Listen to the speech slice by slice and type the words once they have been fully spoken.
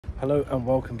Hello and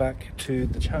welcome back to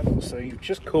the channel. So you've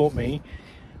just caught me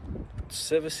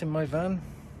servicing my van.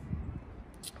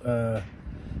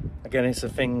 Again, it's a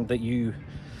thing that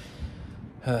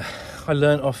I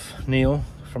learned off Neil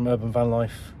from Urban Van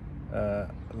Life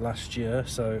last year,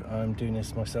 so I'm doing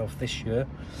this myself this year.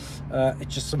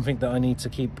 It's just something that I need to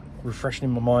keep refreshing in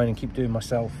my mind and keep doing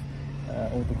myself,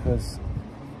 all because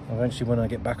eventually when I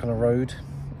get back on the road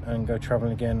and go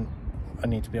traveling again, I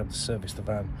need to be able to service the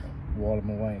van while I'm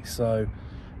away. So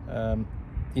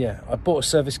yeah, I bought a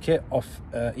service kit off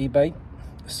eBay,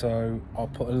 so I'll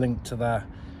put a link to that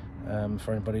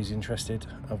for anybody who's interested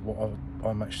of what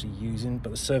I'm actually using.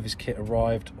 But the service kit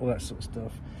arrived, all that sort of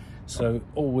stuff. So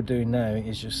all we're doing now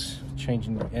is just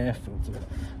changing the air filter,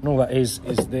 and all that is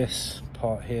this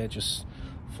part here, just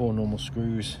 4 normal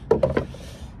screws,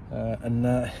 and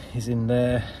that is in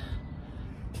there.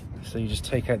 So you just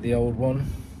take out the old one,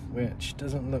 which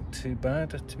doesn't look too bad,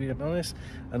 to be honest,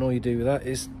 and all you do with that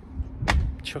is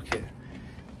chuck it,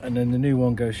 and then the new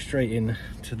one goes straight in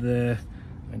to there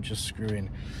and just screw in.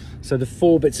 So the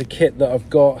 4 bits of kit that I've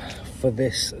got for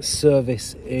this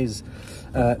service is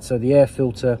so the air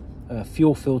filter,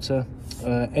 fuel filter,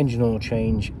 engine oil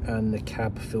change, and the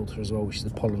cab filter as well, which is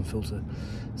the pollen filter.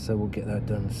 So we'll get that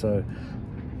done. So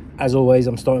as always,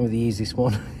 I'm starting with the easiest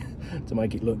one to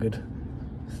make it look good.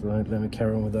 So let me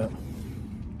carry on with that.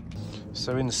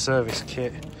 So in the service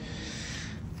kit,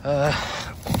 all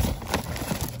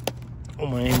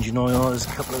my engine oil, there's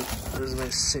there's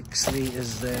about 6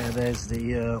 litres there. There's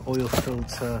the oil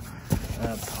filter,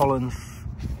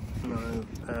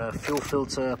 fuel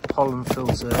filter, pollen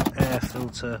filter, air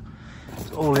filter.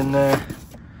 It's all in there.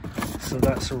 So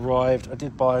that's arrived. I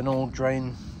did buy an oil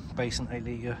drain basin, 8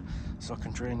 litre, so I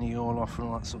can drain the oil off and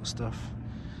all that sort of stuff.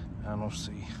 And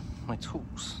obviously my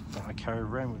tools that I carry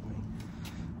around with me.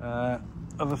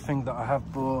 Other thing that I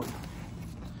have bought,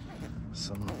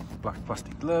 some black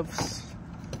plastic gloves,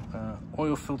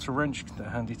 oil filter wrench, they're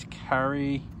handy to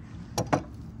carry,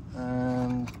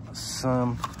 and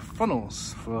some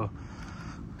funnels for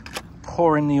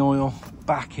pouring the oil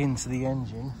back into the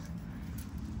engine,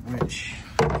 which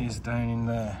is down in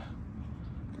there.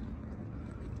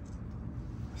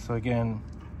 So again,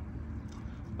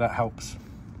 that helps.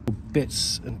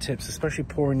 Bits and tips, especially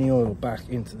pouring the oil back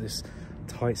into this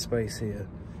tight space here.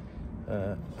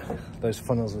 Those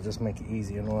funnels will just make it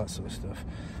easy and all that sort of stuff.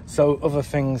 So other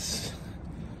things,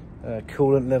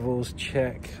 coolant levels,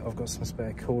 check. I've got some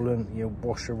spare coolant, your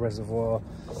washer reservoir,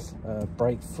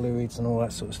 brake fluids and all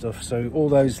that sort of stuff. So all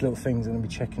those little things I'm going to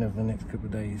be checking over the next couple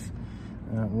of days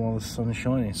while the sun's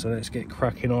shining. So let's get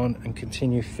cracking on and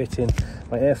continue fitting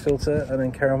my air filter and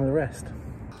then carry on with the rest.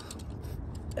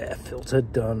 Air filter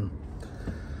done.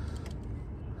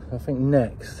 I think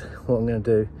next what I'm going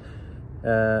to do,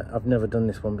 I've never done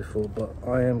this one before, but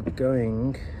I am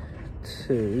going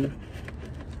to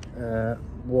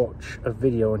watch a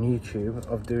video on YouTube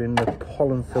of doing the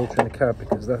pollen filter in the cab,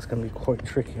 because that's going to be quite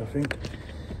tricky, I think.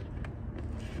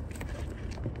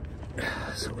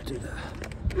 So we'll do that.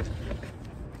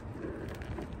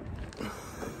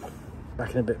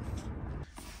 Back in a bit.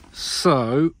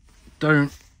 So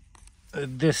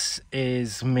this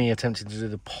is me attempting to do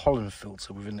the pollen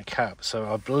filter within the cab. So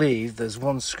I believe there's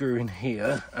 1 screw in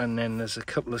here, and then there's a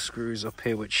couple of screws up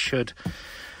here which should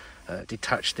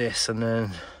detach this, and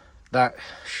then that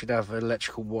should have an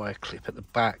electrical wire clip at the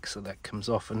back, so that comes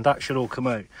off, and that should all come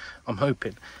out, I'm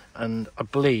hoping. And I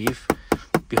believe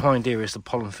behind here is the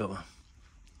pollen filter.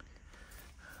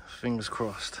 Fingers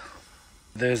crossed.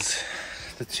 There's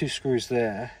the 2 screws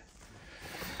there,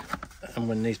 and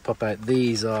when these pop out,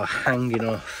 these are hanging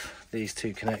off these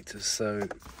 2 connectors. So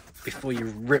before you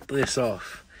rip this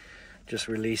off, just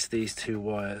release these 2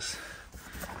 wires,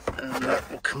 and that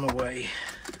will come away,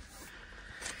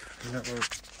 and that will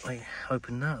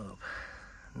open that up.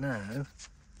 Now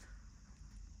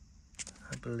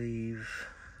I believe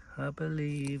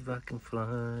I can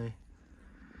fly.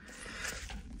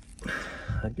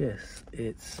 I guess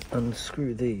it's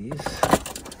unscrew these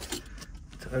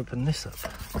to open this up,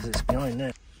 because it's behind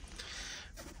there.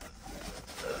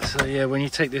 So yeah, when you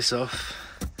take this off,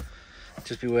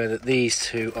 just be aware that these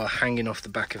 2 are hanging off the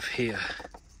back of here.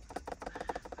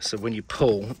 So when you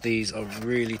pull, these are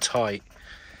really tight,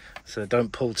 so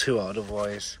don't pull too hard,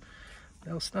 otherwise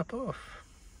they'll snap off.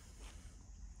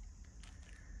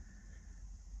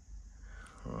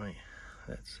 Right,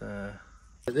 let's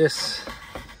this.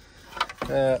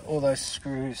 All those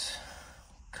screws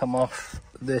come off.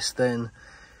 This then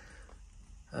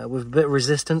with a bit of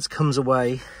resistance comes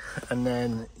away, and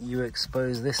then you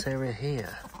expose this area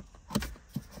here,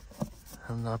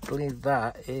 and I believe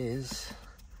that is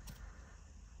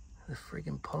the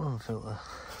friggin' pollen filter.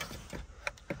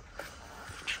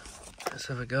 Let's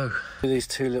have a go. These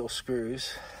two little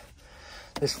screws.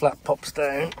 This flap pops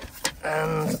down,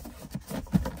 and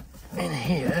in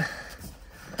here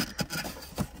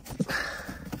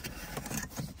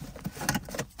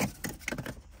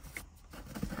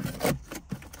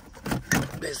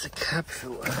there's the cab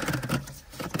filter,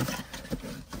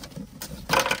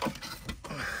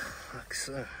 like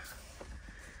so.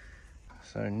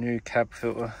 So new cab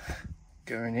filter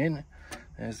going in.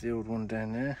 There's the old one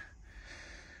down there.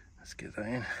 Let's get that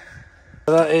in.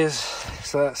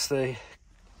 So that's the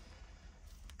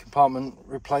compartment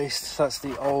replaced. That's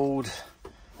the old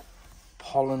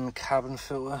pollen cabin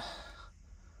filter.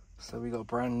 So we got a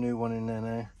brand new one in there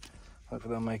now.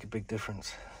 Hopefully that'll make a big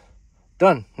difference.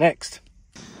 Done. Next.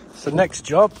 So next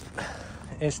job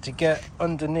is to get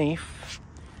underneath,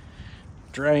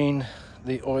 drain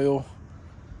the oil,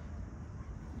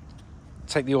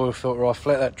 take the oil filter off,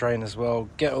 let that drain as well,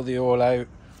 get all the oil out,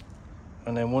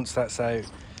 and then once that's out,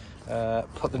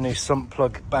 put the new sump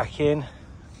plug back in,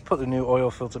 put the new oil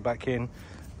filter back in,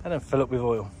 and then fill up with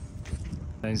oil.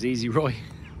 Sounds easy, Roy.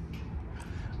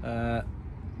 Like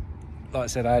I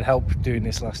said, I had help doing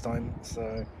this last time,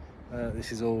 so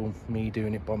this is all me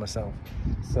doing it by myself.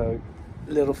 So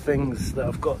little things that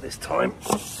I've got this time.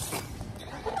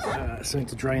 Something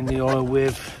to drain the oil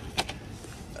with,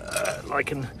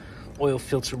 like an oil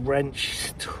filter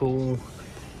wrench tool,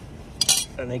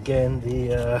 and again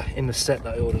the in the set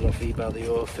that I ordered off eBay,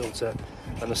 the oil filter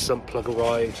and the sump plug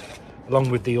arrived along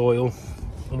with the oil,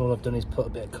 and all I've done is put a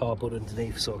bit of cardboard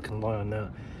underneath so I can lie on that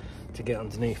to get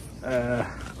underneath.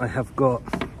 I have got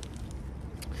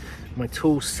my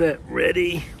tool set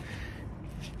ready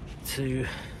to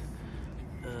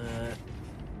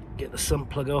get the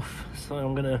sump plug off, so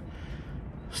I'm gonna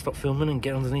stop filming and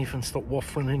get underneath and stop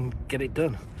waffling and get it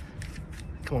done.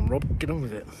 Come on, Rob, get on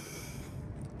with it.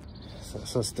 So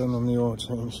that's us done on the oil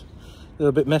change. A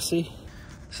little bit messy.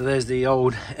 So there's the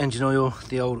old engine oil,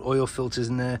 the old oil filters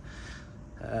in there,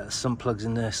 sump plugs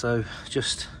in there. So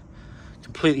just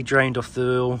completely drained off the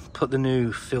oil, put the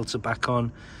new filter back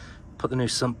on, put the new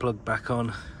sump plug back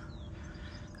on,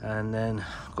 and then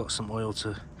I've got some oil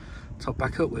to top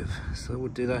back up with. So we'll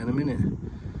do that in a minute.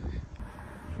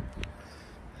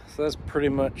 So that's pretty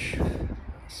much,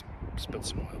 spilled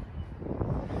some oil.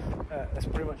 That's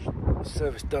pretty much the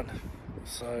service done.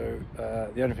 So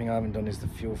the only thing I haven't done is the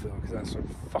fuel filter, because that's a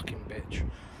fucking bitch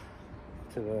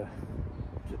to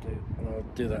do, and I'll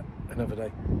do that another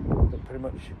day. But pretty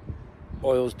much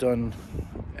oil's done,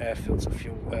 air filter,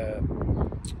 fuel,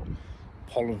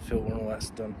 pollen filter and all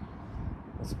that's done.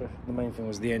 The main thing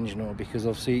was the engine oil, because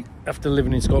obviously after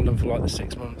living in Scotland for like the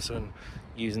 6 months and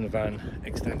using the van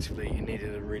extensively, you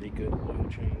needed a really good oil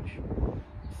change.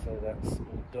 So that's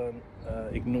all done.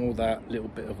 Ignore that little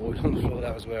bit of oil on the floor.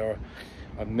 That was where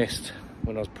I missed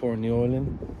when I was pouring the oil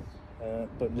in.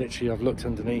 But literally I've looked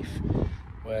underneath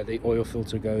where the oil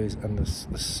filter goes and the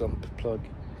sump plug,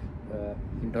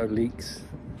 no leaks,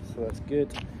 so that's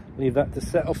good. Leave that to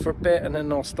set off for a bit, and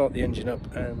then I'll start the engine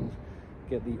up and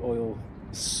get the oil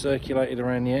circulated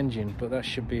around the engine, but that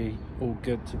should be all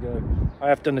good to go. I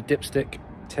have done a dipstick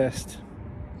test.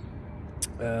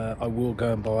 I will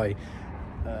go and buy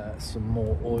some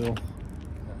more oil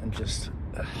and just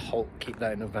keep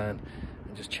that in the van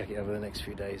and just check it over the next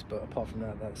few days. But apart from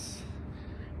that, that's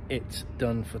it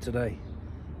done for today.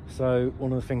 So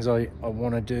one of the things I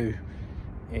want to do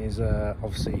is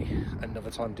obviously another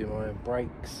time do my own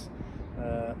brakes.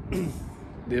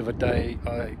 The other day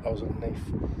I was underneath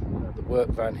the work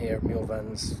van here at Mule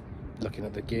Vans, looking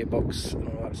at the gearbox and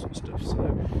all that sort of stuff. So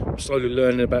I'm slowly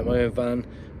learning about my own van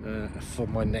for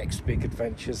my next big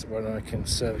adventures, when I can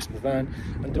service the van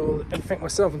and do everything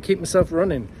myself and keep myself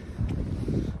running.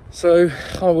 So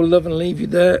I will love and leave you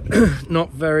there.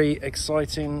 Not very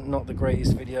exciting, not the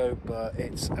greatest video, but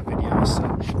it's a video as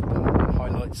such that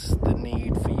highlights the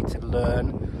need for you to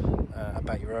learn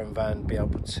about your own van, be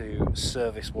able to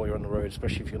service while you're on the road,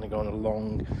 especially if you're going to go on a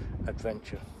long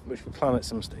adventure, which we'll plan at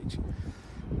some stage.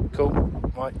 Cool.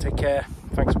 Right, take care.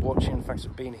 Thanks for watching. Thanks for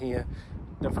being here.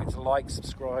 Don't forget to like,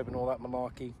 subscribe and all that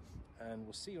malarkey, and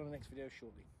we'll see you on the next video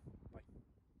shortly.